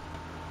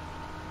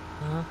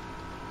 Huh?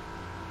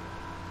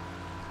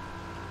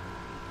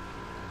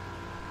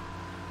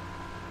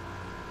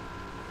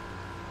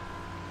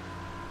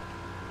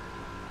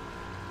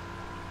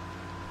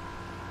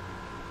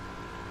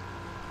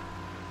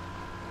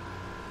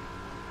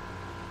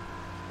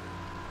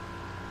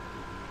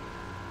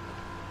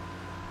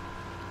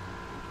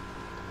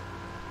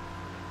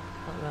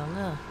 Not around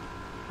there. I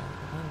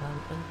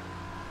haven't been.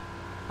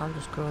 I'm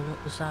just going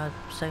up the side,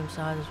 same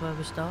side as where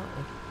we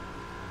started.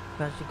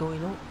 Gradually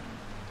going up.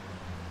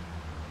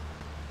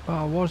 Oh,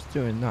 I was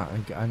doing that,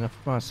 and I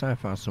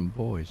found some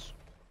boys.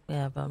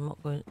 Yeah, but I'm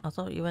not going. I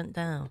thought you went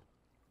down.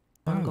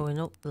 I'm Oh. going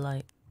up the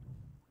lake,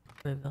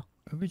 river.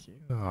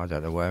 Oh, I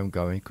don't know where I'm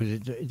going because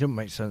it doesn't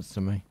make sense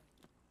to me.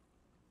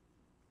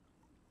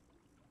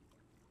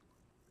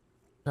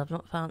 I've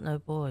not found no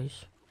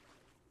boys.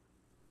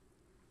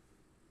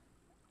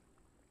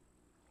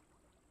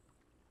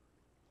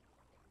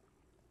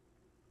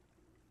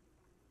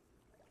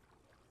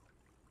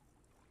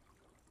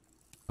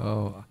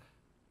 Oh,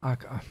 I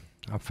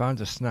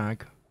found a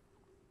snag.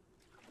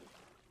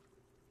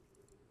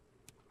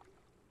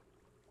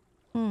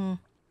 Hmm.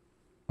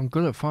 I'm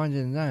good at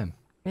finding them.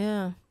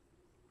 Yeah.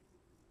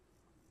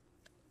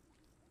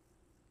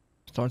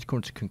 Starting to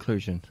come to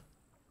conclusion.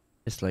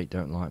 This lake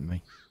don't like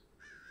me.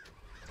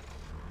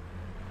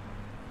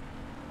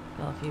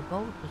 Got a few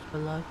boulders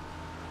below.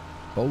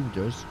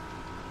 Boulders?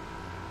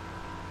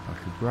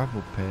 Like a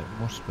gravel pit,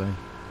 must be.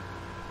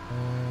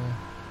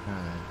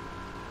 No.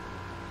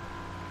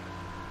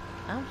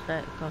 I'm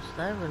straight across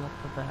there and up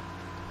a bit.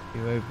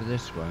 You over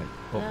this way?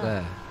 Up Yeah.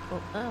 there?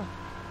 Up there.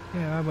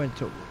 Yeah, I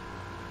went up.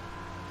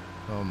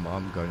 Oh,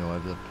 I'm going all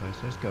over the place.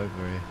 Let's go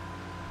over here.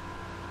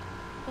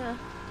 Yeah.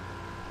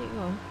 Keep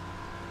going.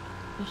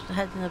 Just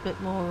heading a bit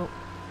more up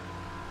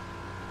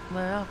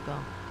where I've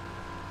gone.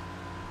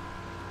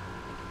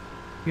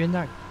 You in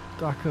that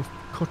like a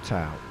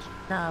cutout?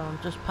 No, I'm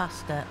just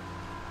past it.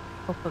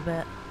 Up a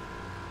bit.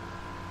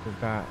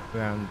 About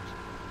round.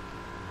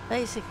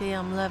 Basically,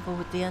 I'm level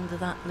with the end of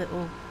that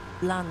little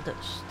land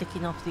that's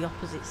sticking off the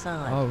opposite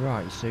side. Oh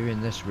right, so you're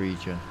in this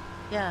region.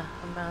 Yeah,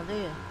 I'm round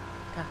here.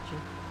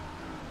 Catching.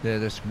 Yeah,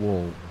 this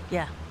wall.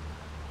 Yeah.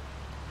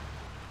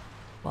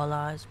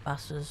 Walleyes,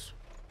 basses.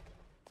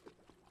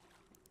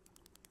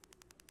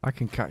 I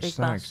can catch Big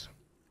snags. bass.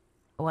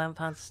 Oh, I haven't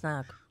found a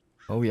snag.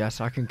 Oh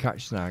yes, I can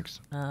catch snags.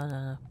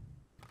 No.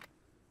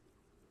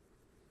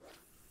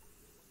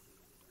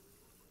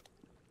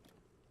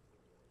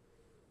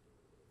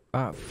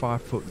 About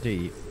 5 foot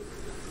deep.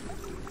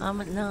 I'm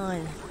at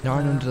 9.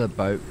 9 under the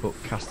boat, but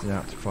casting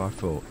out to 5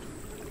 foot.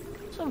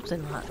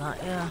 Something like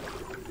that, yeah.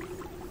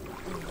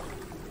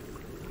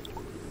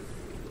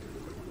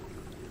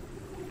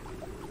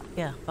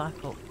 Yeah, 5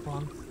 foot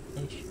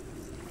 1-ish.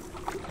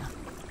 Yeah.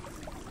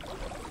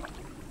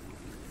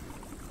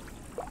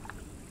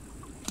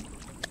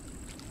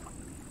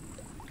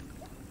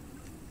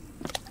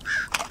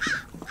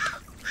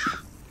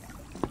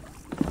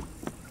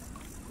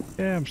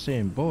 Yeah, I'm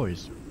seeing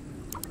boys.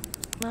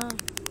 No.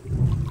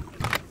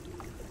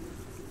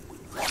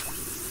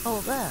 Oh,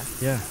 up there?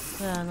 Yeah.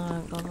 Yeah, no, I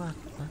haven't gone there.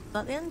 Is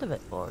that the end of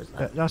it for us,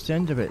 though? That's the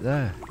end of it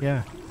there.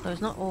 Yeah. So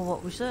it's not all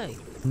what we see?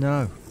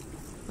 No.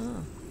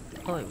 Oh.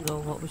 Thought it was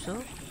all what we saw.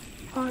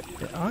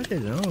 I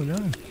didn't know, no.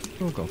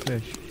 We've all got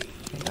fish.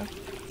 Yeah.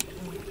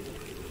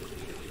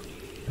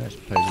 Let's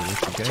play the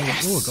little game.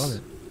 Oh, I got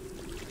it.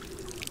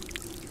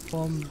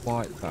 1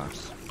 white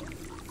bass.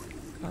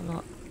 I'm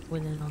not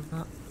winning on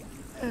that.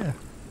 Yeah.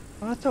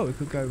 I thought we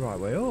could go right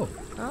way up.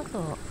 I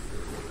thought.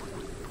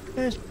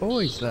 There's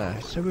boys there.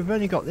 So we've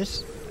only got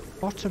this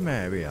bottom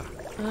area.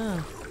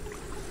 Yeah.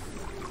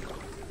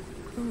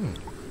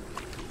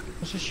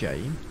 That's a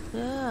shame.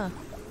 Yeah.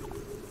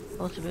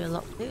 Ought to be a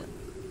lot bigger.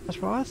 That's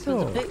what I From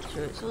thought. the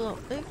picture, it's a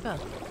lot bigger.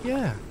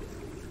 Yeah.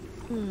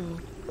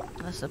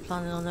 Unless they're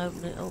planning on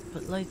opening it up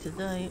at a later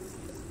date.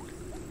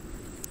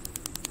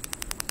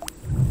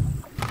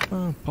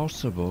 Oh,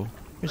 possible.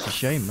 It's a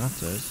shame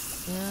that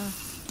is. Yeah.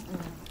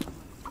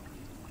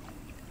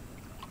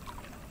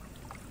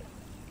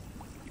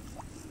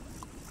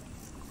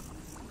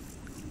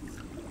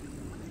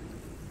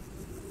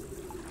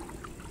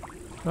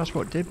 That's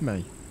what did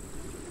me.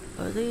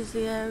 Are these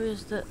the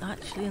areas that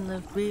actually in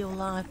the real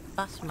life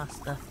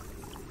Bassmaster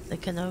they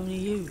can only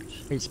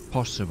use It's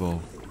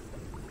possible.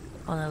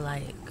 on a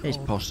lake It's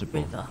or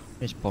possible. river?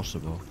 It's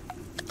possible.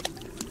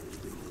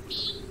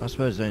 I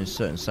suppose in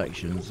certain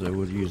sections they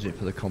would use it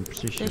for the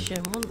competition.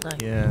 Fishing, wouldn't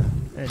they? Yeah,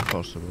 it's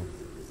possible.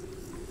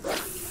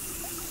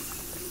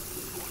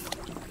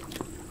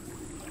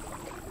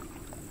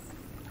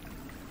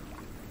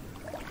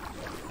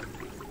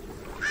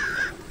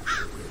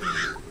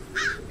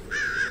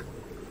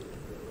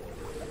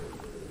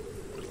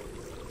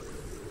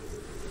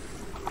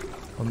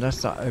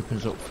 Unless that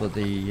opens up for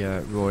the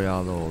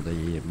Royale or the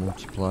You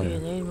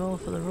multiplayer. need more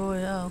for the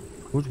Royale.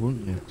 Would,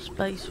 wouldn't you?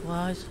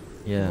 Space-wise,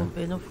 there Yeah, won't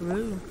be enough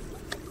room.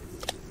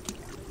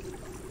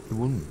 you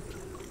wouldn't.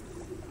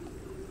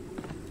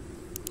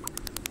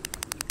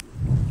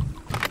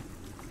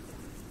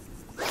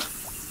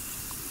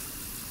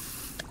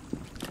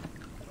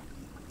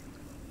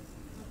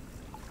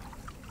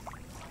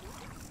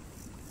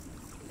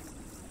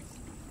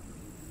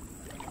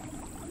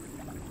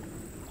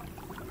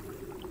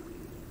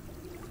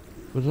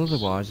 But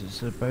otherwise,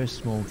 it's a very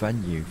small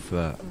venue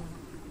for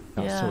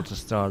that Yeah. sort of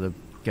style of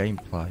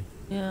gameplay.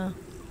 Yeah.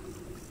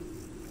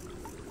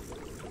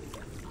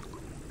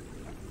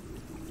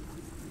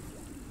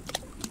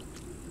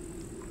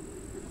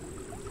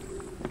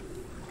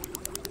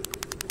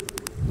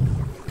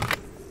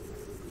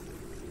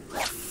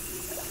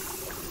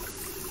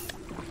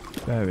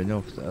 Fair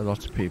enough that a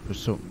lot of people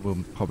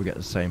will probably get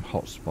the same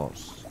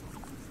hotspots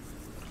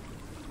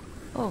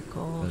Oh, of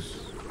course.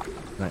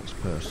 as the next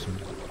person.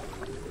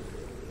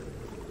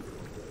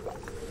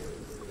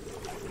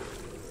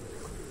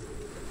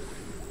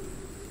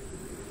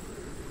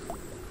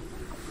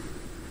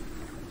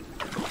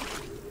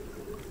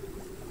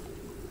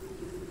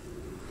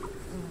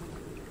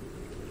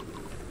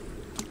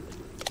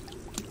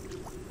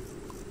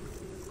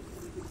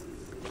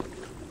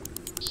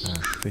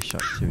 Fish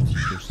activity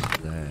just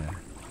there.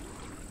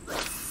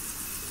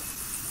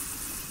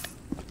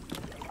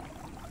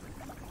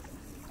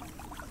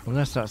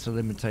 Unless that's a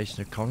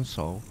limitation of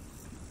console.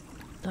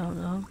 Don't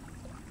know.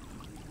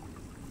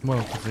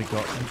 Well, because they've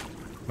got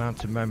the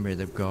amount of memory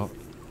they've got.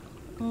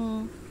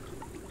 Hmm.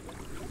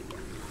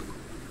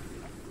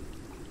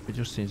 It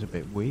just seems a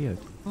bit weird.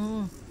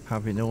 Hmm.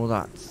 Having all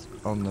that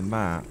on the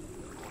map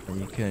and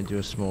you can only do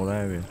a small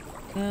area.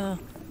 Yeah.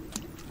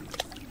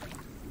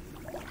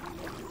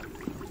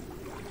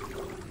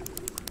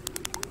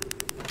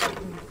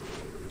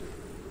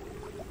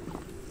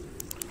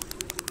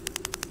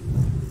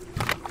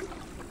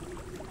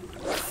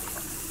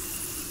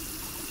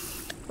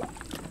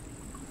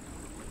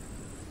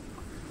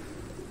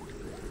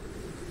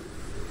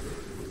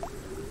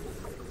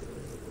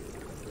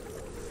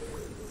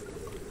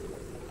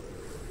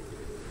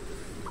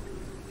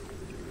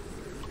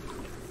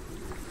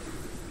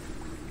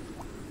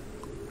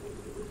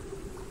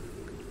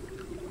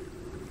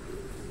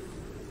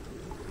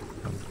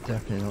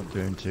 definitely not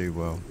doing too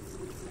well.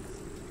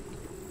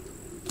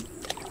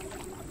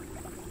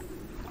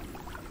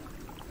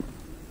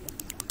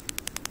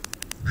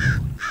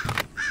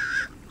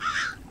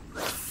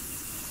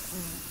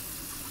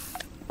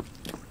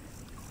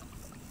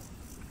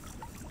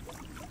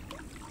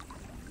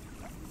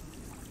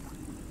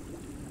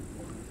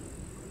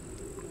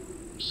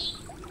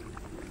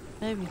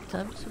 Maybe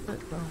temp's a bit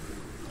wrong.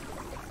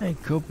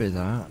 It could be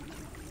that.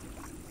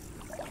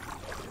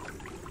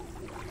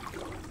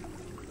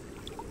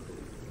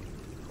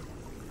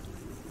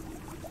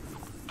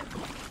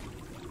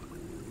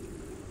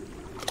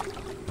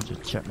 I'll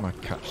just check my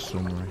catch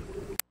summary.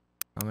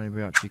 How many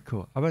we actually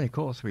caught? I've only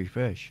caught 3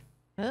 fish.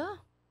 Yeah?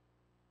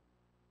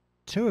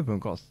 2 of them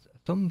got a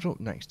thumbs up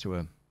next to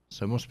them,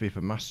 so it must be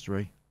for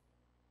mastery.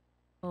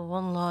 Well,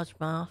 1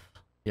 largemouth.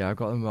 Yeah, I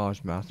got them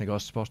largemouth and I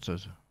got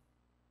spotted.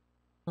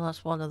 Well,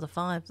 that's 1 of the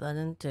 5 then,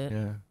 isn't it?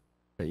 Yeah.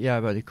 But yeah,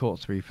 I've only caught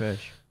 3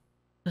 fish.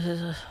 This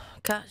is a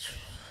catch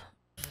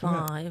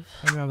 5.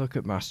 Let me have a look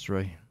at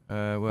mastery.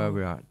 Where are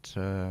we at?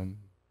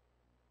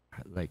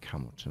 At Lake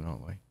Hamilton,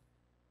 aren't we?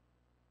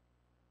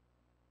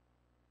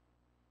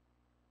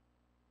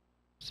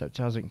 Except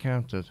it hasn't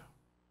counted.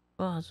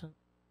 Wasn't.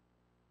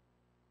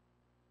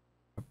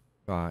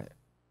 Right.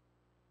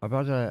 I've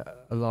had a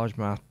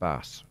largemouth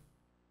bass.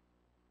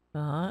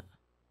 Right.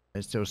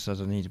 It still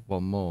says I need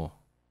 1 more.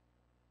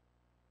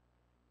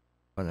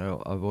 I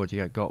know I've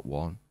already got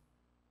 1.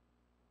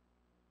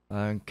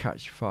 And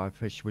catch 5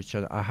 fish, which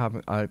I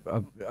haven't. I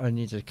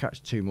need to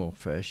catch 2 more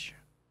fish,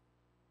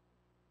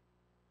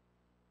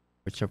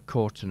 which I've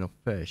caught enough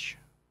fish.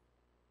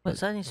 Well,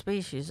 it's any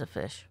species of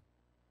fish.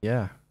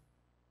 Yeah.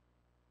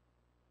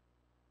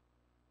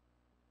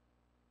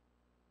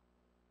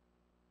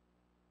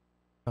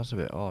 That's a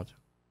bit odd.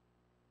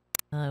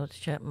 I would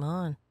check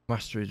mine.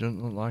 Mastery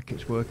doesn't look like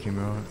it's working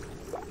right.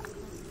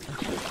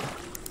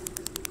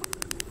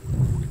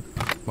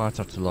 Might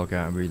have to log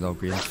out and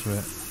re-log into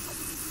it.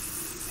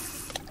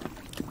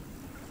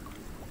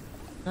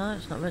 No,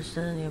 it's not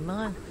registered any of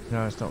mine.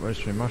 No, it's not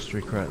registering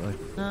mastery correctly.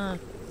 No.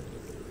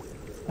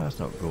 That's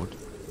not good.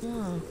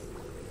 No.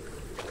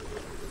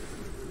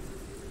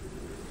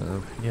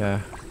 So,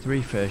 yeah,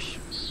 3 fish.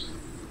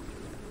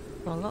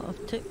 Well, a lot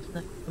of ticks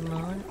left for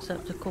mine,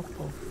 except a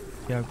couple.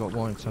 Yeah, I've got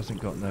 1, it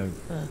hasn't got no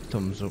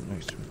thumbs up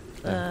next to it.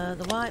 Yeah.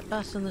 The white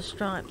bass and the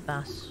striped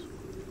bass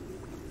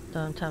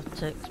don't have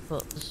ticks,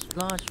 but the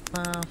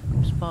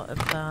largemouth, spotted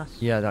bass,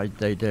 Yeah,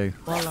 they do.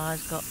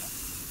 walleye's got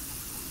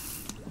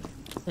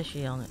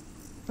fishy on it.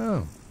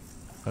 Oh,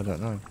 I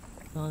don't know.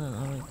 I don't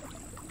know.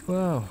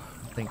 Well,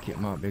 I think it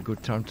might be a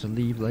good time to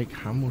leave Lake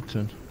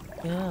Hamilton.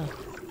 Yeah.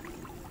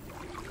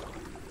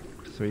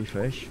 3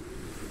 fish.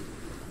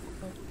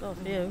 Got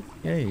a few.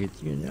 Yeah, you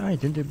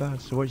didn't do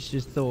bad. So what's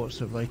your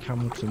thoughts of Lake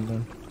Hamilton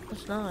then?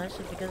 That's nice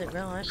if you get it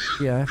right.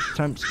 Yeah,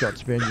 temp's got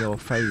to be in your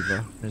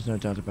favour. There's no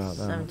doubt about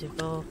that.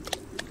 74.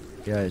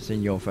 Yeah, it's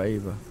in your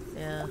favour.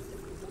 Yeah.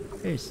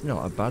 It's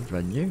not a bad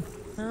venue.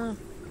 No.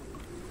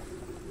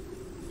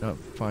 Not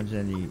finding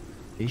any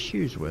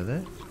issues with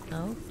it.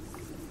 No.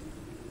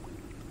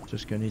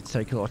 Just going to need to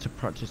take a lot of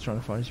practice trying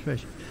to find his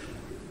fish.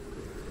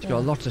 It's got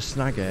a Yeah. lot of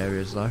snag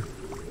areas though.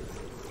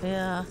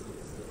 Yeah.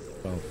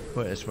 Well,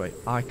 put it this way,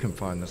 I can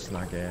find the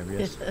snag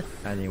areas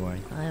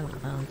anyway. I haven't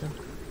found them.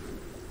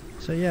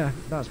 So yeah,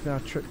 that's been our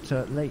trip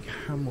to Lake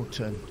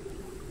Hamilton.